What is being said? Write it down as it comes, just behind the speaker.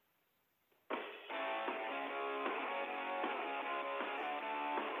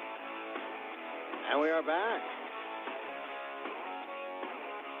And we are back.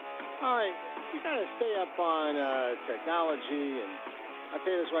 All right, we got to stay up on technology, and I'll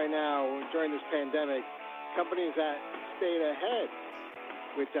tell you this right now, during this pandemic, companies that stayed ahead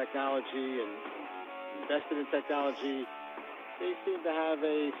with technology and invested in technology, they seem to have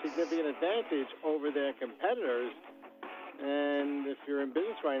a significant advantage over their competitors. And if you're in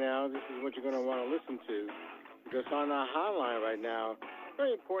business right now, this is what you're going to want to listen to. Because on the hotline right now,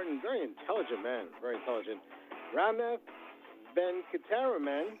 very important, very intelligent man, very intelligent, Ramnath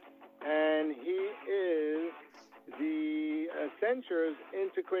Venkataraman, and he is the Accenture's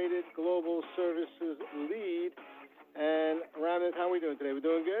Integrated Global Services Lead. And Ramnath, how are we doing today? We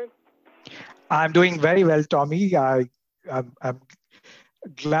doing good? I'm doing very well, Tommy. I'm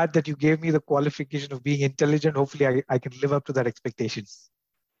glad that you gave me the qualification of being intelligent. Hopefully, I can live up to that expectation.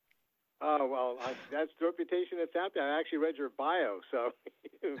 Oh, well, that's the reputation that's out there. I actually read your bio, so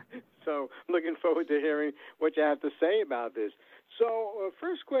I'm looking forward to hearing what you have to say about this. So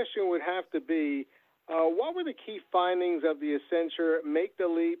first question would have to be, what were the key findings of the Accenture Make the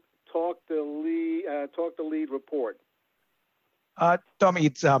Leap, Talk the Lead report? Tommy,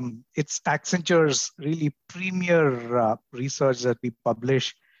 it's Accenture's really premier research that we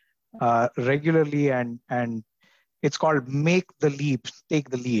publish regularly, and it's called Make the Leap,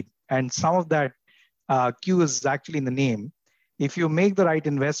 Take the Lead. And some of that Q is actually in the name. If you make the right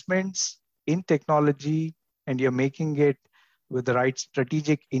investments in technology and you're making it with the right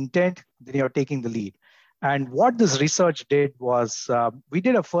strategic intent, then you're taking the lead. And what this research did was, we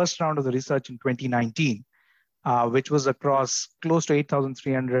did a first round of the research in 2019, which was across close to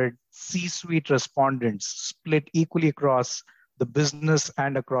 8,300 C-suite respondents, split equally across the business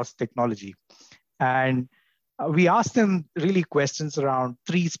and across technology. And we asked them really questions around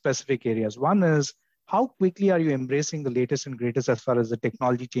three specific areas. One is, how quickly are you embracing the latest and greatest as far as the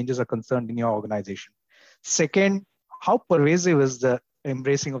technology changes are concerned in your organization? Second, how pervasive is the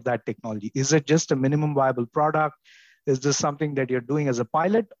embracing of that technology? Is it just a minimum viable product? Is this something that you're doing as a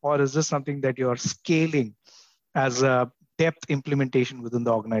pilot, or is this something that you're scaling as a depth implementation within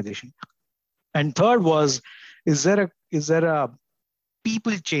the organization? And third was, is there a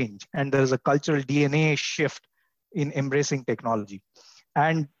people change and there's a cultural DNA shift in embracing technology?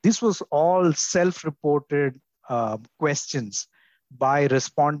 And this was all self-reported questions by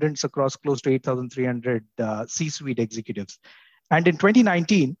respondents across close to 8,300 C-suite executives. And in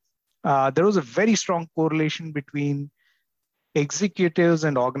 2019, there was a very strong correlation between executives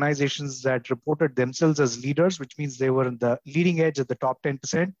and organizations that reported themselves as leaders, which means they were in the leading edge at the top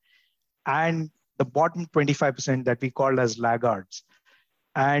 10%, and the bottom 25% that we called as laggards,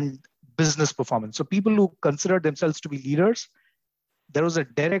 and business performance. So people who considered themselves to be leaders, there was a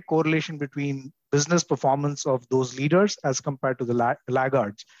direct correlation between business performance of those leaders as compared to the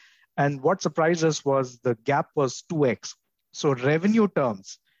laggards. And what surprised us was the gap was 2x. So revenue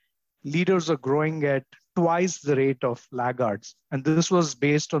terms, leaders are growing at twice the rate of laggards. And this was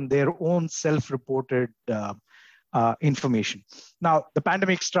based on their own self-reported information. Now, the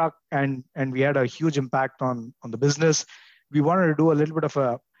pandemic struck and we had a huge impact on the business. We wanted to do a little bit of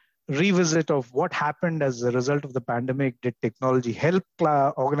a revisit of what happened as a result of the pandemic. Did technology help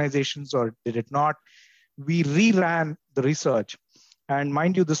organizations or did it not? We reran the research. And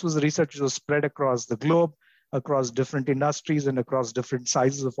mind you, this was the research that was spread across the globe, across different industries and across different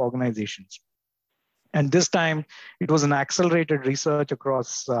sizes of organizations. And this time, it was an accelerated research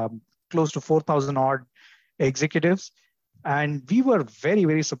across close to 4,000 odd executives. And we were very,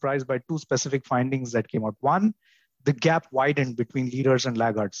 very surprised by two specific findings that came out. One, the gap widened between leaders and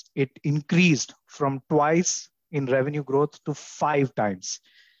laggards. It increased from twice in revenue growth to 5 times.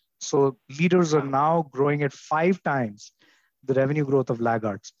 So leaders are now growing at 5 times the revenue growth of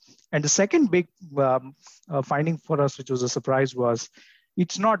laggards. And the second big finding for us, which was a surprise, was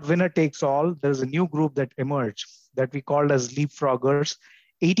it's not winner takes all. There's a new group that emerged that we called as leapfroggers.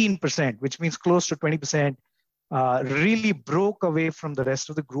 18%, which means close to 20%, really broke away from the rest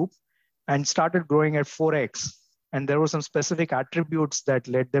of the group and started growing at 4x. And there were some specific attributes that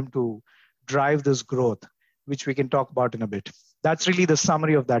led them to drive this growth, which we can talk about in a bit. That's really the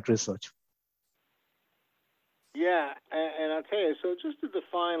summary of that research. Yeah, and I'll tell you, so just to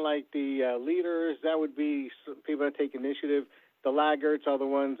define like the leaders, that would be people that take initiative. The laggards are the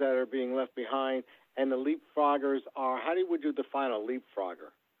ones that are being left behind. And the leapfroggers are, would you define a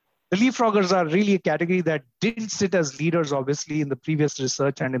leapfrogger? The leapfroggers are really a category that didn't sit as leaders, obviously, in the previous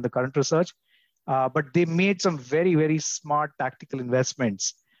research and in the current research. But they made some very, very smart tactical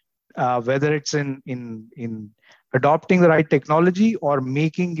investments, whether it's in adopting the right technology or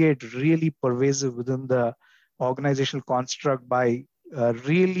making it really pervasive within the organizational construct by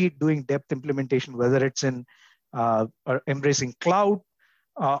really doing depth implementation, whether it's in or embracing cloud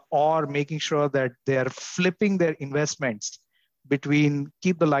or making sure that they're flipping their investments between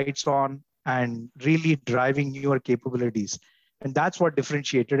keep the lights on and really driving newer capabilities. And that's what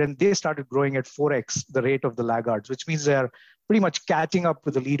differentiated. And they started growing at 4x the rate of the laggards, which means they're pretty much catching up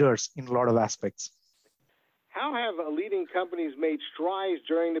with the leaders in a lot of aspects. How have leading companies made strides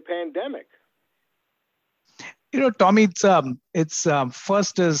during the pandemic? Tommy, it's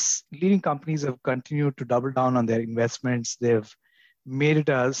first is leading companies have continued to double down on their investments. They've made it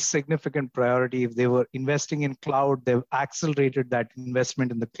a significant priority. If they were investing in cloud, they've accelerated that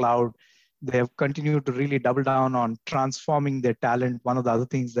investment in the cloud. They have continued to really double down on transforming their talent. One of the other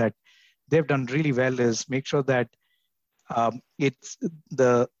things that they've done really well is make sure that it's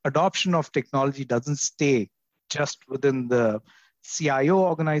the adoption of technology doesn't stay just within the CIO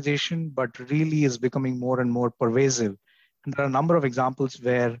organization, but really is becoming more and more pervasive. And there are a number of examples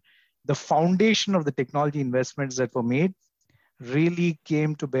where the foundation of the technology investments that were made really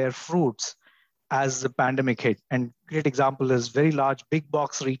came to bear fruits as the pandemic hit. And great example is very large big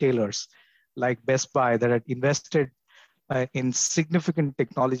box retailers like Best Buy that had invested in significant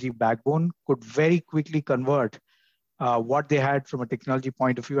technology backbone could very quickly convert what they had from a technology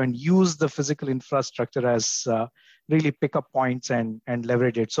point of view and use the physical infrastructure as really pickup points and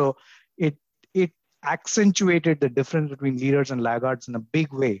leverage it. So it accentuated the difference between leaders and laggards in a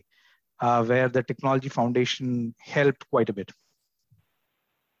big way, where the technology foundation helped quite a bit.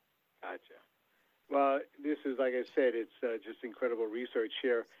 Gotcha. Well, this is, like I said, it's just incredible research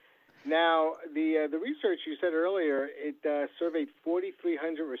here. Now, the research you said earlier, it surveyed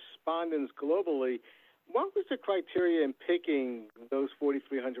 4,300 respondents globally. What was the criteria in picking those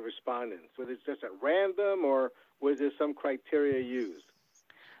 4,300 respondents? Was it just at random, or was there some criteria used?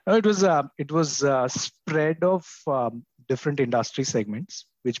 No, it was a spread of different industry segments,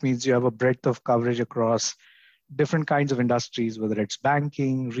 which means you have a breadth of coverage across different kinds of industries, whether it's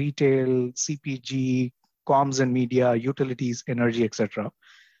banking, retail, CPG, comms and media, utilities, energy, etc.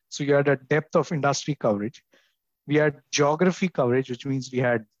 So you had a depth of industry coverage. We had geography coverage, which means we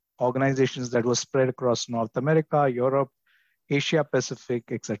had organizations that were spread across North America, Europe, Asia Pacific,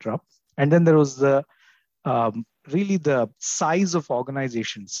 etc. And then there was the really the size of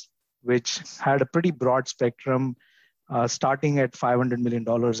organizations, which had a pretty broad spectrum, starting at $500 million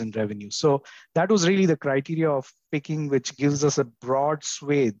in revenue. So that was really the criteria of picking, which gives us a broad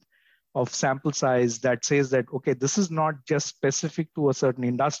swathe of sample size that says that, okay, this is not just specific to a certain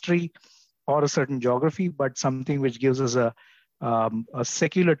industry or a certain geography, but something which gives us a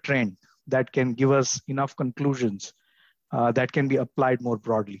secular trend that can give us enough conclusions that can be applied more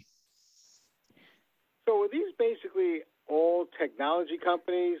broadly. So were these basically all technology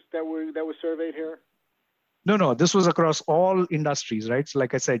companies that were surveyed here? No, this was across all industries, right? So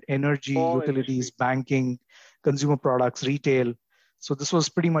like I said, energy, all utilities, industries. Banking, consumer products, retail. So this was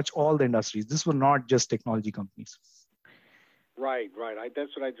pretty much all the industries. This were not just technology companies. Right.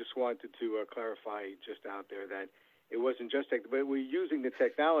 That's what I just wanted to clarify just out there, that it wasn't just tech, but we're using the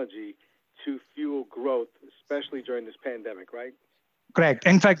technology to fuel growth, especially during this pandemic, right? Correct.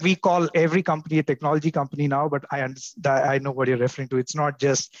 In fact, we call every company a technology company now, but I know what you're referring to. It's not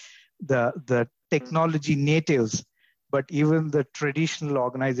just the technology natives, but even the traditional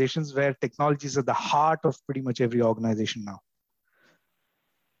organizations where technology is at the heart of pretty much every organization now.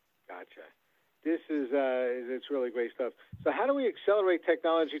 Gotcha. This is it's really great stuff. So how do we accelerate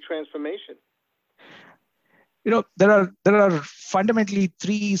technology transformation? There are fundamentally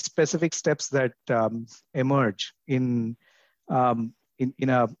three specific steps that emerge in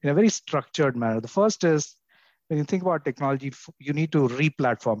a very structured manner. The first is, when you think about technology, you need to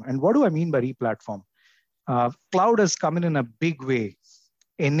re-platform. And what do I mean by re-platform? Cloud has come in a big way,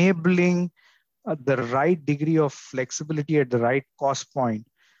 enabling the right degree of flexibility at the right cost point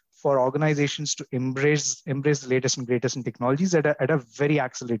for organizations to embrace the latest and greatest in technologies at a very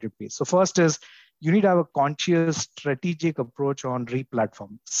accelerated pace. So first is, you need to have a conscious strategic approach on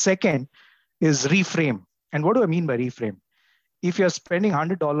re-platform. Second is reframe. And what do I mean by reframe? If you're spending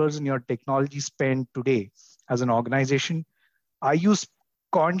 $100 in your technology spend today as an organization, are you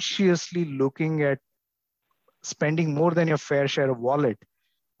consciously looking at spending more than your fair share of wallet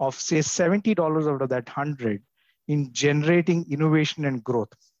of, say, $70 out of that 100 in generating innovation and growth?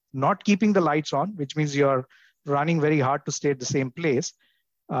 Not keeping the lights on, which means you're running very hard to stay at the same place,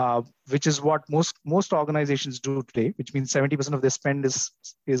 which is what most organizations do today, which means 70% of their spend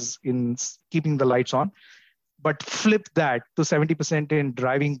is in keeping the lights on. But flip that to 70% in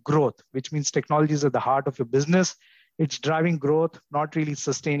driving growth, which means technology is at the heart of your business. It's driving growth, not really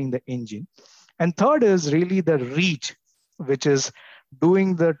sustaining the engine. And third is really the reach, which is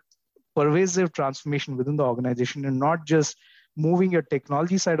doing the pervasive transformation within the organization and not just moving your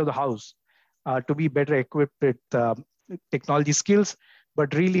technology side of the house to be better equipped with technology skills,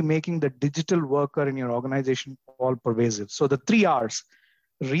 but really making the digital worker in your organization all pervasive. So the 3 Rs: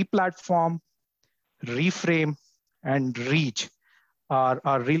 replatform, reframe, and reach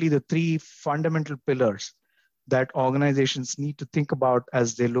are really the three fundamental pillars that organizations need to think about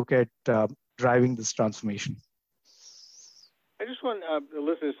as they look at driving this transformation. I just want the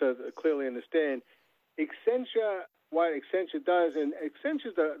listeners to clearly understand Accenture, what Accenture does, and Accenture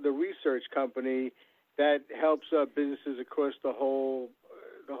is the research company that helps businesses across the whole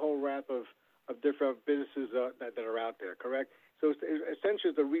wrap of different businesses that are out there, correct? So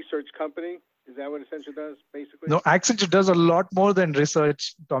Accenture is the research company. Is that what Accenture does, basically? No, Accenture does a lot more than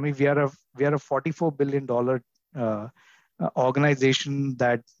research, Tommy. We are a $44 billion organization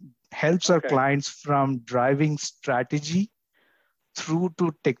that helps our clients from driving strategy through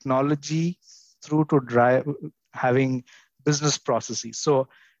to technology, through to having business processes. So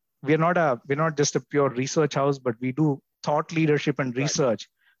we're not just a pure research house, but we do thought leadership and research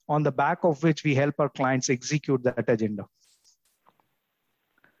on the back of which we help our clients execute that agenda.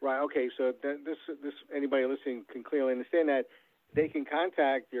 Right. Okay. So this anybody listening can clearly understand that they can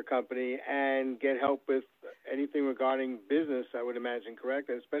contact your company and get help with anything regarding business, I would imagine, correct?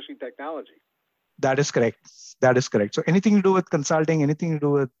 And especially technology. That is correct. That is correct. So anything to do with consulting, anything to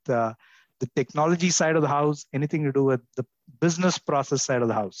do with the technology side of the house, anything to do with the business process side of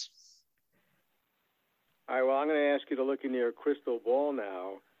the house. All right. Well, I'm going to ask you to look in your crystal ball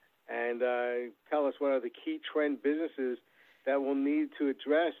now and tell us what are the key trend businesses that will need to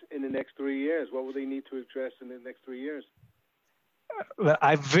address in the next 3 years. What will they need to address in the next 3 years? Well,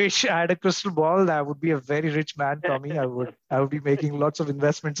 I wish I had a crystal ball. I would be a very rich man, Tommy. I would be making lots of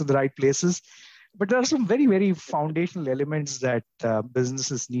investments in the right places. But there are some very, very foundational elements that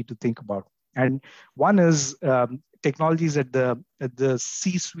businesses need to think about. And one is technologies at the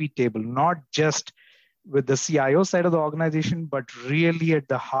C-suite table, not just with the CIO side of the organization, but really at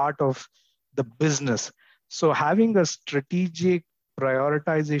the heart of the business. So having a strategic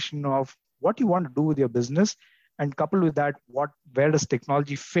prioritization of what you want to do with your business, and coupled with that, where does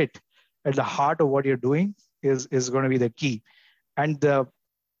technology fit at the heart of what you're doing is going to be the key. And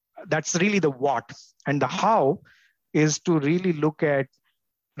that's really the what. And the how is to really look at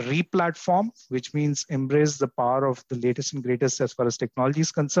replatform, which means embrace the power of the latest and greatest as far as technology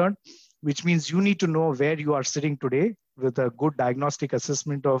is concerned, which means you need to know where you are sitting today with a good diagnostic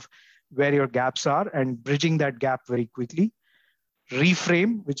assessment of where your gaps are and bridging that gap very quickly.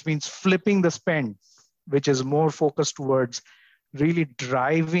 Reframe, which means flipping the spend, which is more focused towards really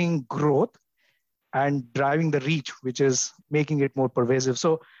driving growth and driving the reach, which is making it more pervasive.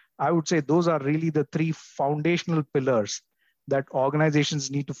 So I would say those are really the three foundational pillars that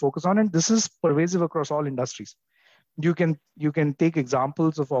organizations need to focus on. And this is pervasive across all industries. You can take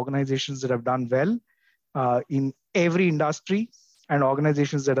examples of organizations that have done well in every industry and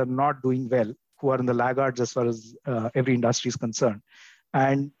organizations that are not doing well, who are in the laggards as far as every industry is concerned.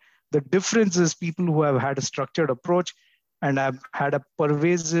 And the difference is people who have had a structured approach and have had a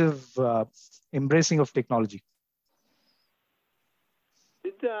pervasive embracing of technology.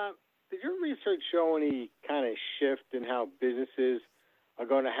 Did your research show any kind of shift in how businesses are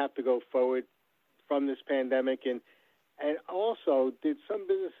going to have to go forward from this pandemic? And also, did some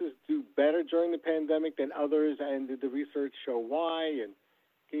businesses do better during the pandemic than others? And did the research show why? And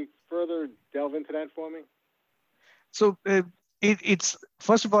can you further delve into that for me? So it's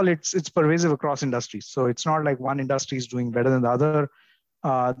first of all, it's pervasive across industries. So it's not like one industry is doing better than the other.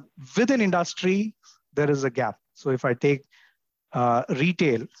 Within industry, there is a gap. So if I take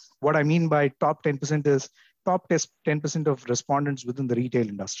retail, what I mean by top 10% is top 10% of respondents within the retail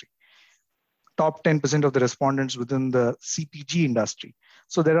industry, top 10% of the respondents within the CPG industry.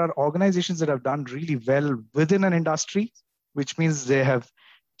 So there are organizations that have done really well within an industry, which means they have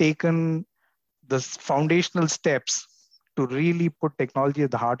taken the foundational steps to really put technology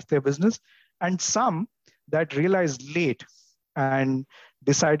at the heart of their business, and some that realized late and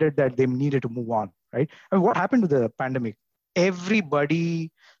decided that they needed to move on, right? And what happened to the pandemic?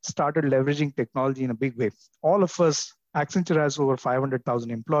 Everybody started leveraging technology in a big way. All of us, Accenture has over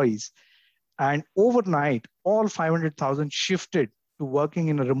 500,000 employees. And overnight, all 500,000 shifted to working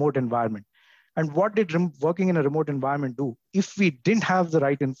in a remote environment. And what did working in a remote environment do? If we didn't have the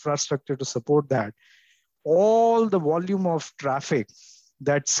right infrastructure to support that, all the volume of traffic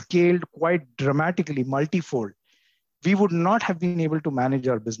that scaled quite dramatically, multifold, we would not have been able to manage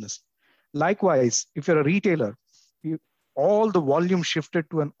our business. Likewise, if you're a retailer, all the volume shifted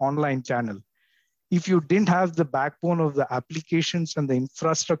to an online channel. if you didn't have the backbone of the applications and the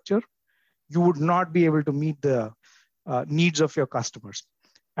infrastructure, you would not be able to meet the needs of your customers.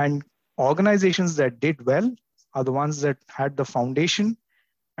 And organizations that did well are the ones that had the foundation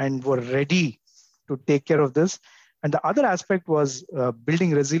and were ready to take care of this. And the other aspect was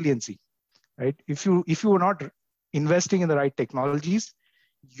building resiliency, right? If you were not investing in the right technologies,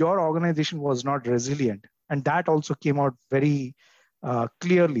 your organization was not resilient. And that also came out very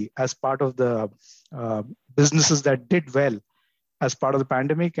clearly as part of the businesses that did well as part of the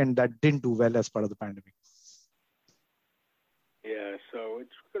pandemic and that didn't do well as part of the pandemic. Yeah, so it's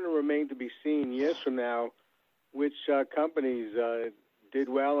going to remain to be seen years from now which companies did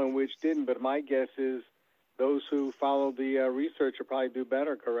well and which didn't. But my guess is those who followed the research will probably do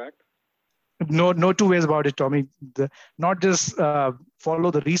better, correct? No two ways about it, Tommy. Not just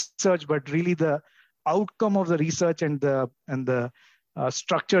follow the research, but really the outcome of the research and the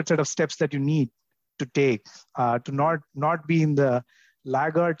structured set of steps that you need to take to not be in the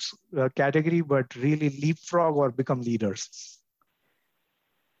laggards category, but really leapfrog or become leaders.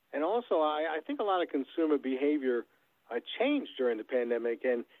 And also, I think a lot of consumer behavior changed during the pandemic,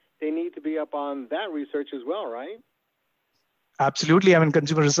 and they need to be up on that research as well, right? Absolutely. I mean,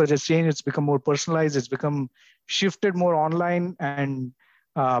 consumer research has changed. It's become more personalized. It's become shifted more online. And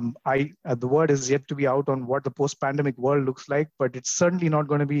the word is yet to be out on what the post-pandemic world looks like, but it's certainly not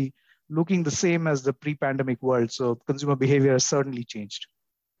going to be looking the same as the pre-pandemic world. So consumer behavior has certainly changed.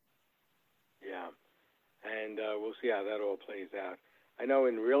 Yeah. And we'll see how that all plays out. I know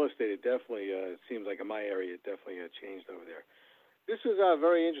in real estate, it definitely seems like in my area, it definitely changed over there. This was a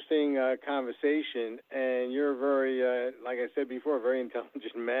very interesting conversation, and you're very, like I said before, a very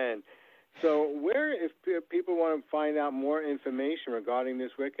intelligent man. So if people want to find out more information regarding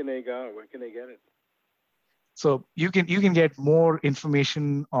this, where can they go? Where can they get it? So you can get more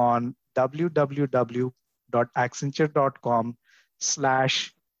information on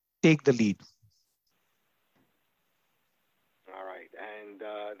www.accenture.com/take-the-lead. All right, and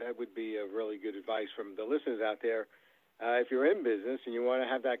that would be a really good advice from the listeners out there. If you're in business and you want to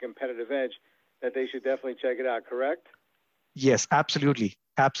have that competitive edge, that they should definitely check it out, correct? Yes, absolutely.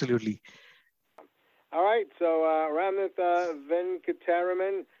 Absolutely. All right. So, Ramnath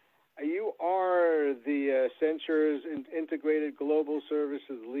Venkataraman, you are the Accenture's Integrated Global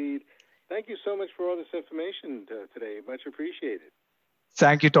Services Lead. Thank you so much for all this information today. Much appreciated.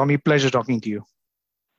 Thank you, Tommy. Pleasure talking to you.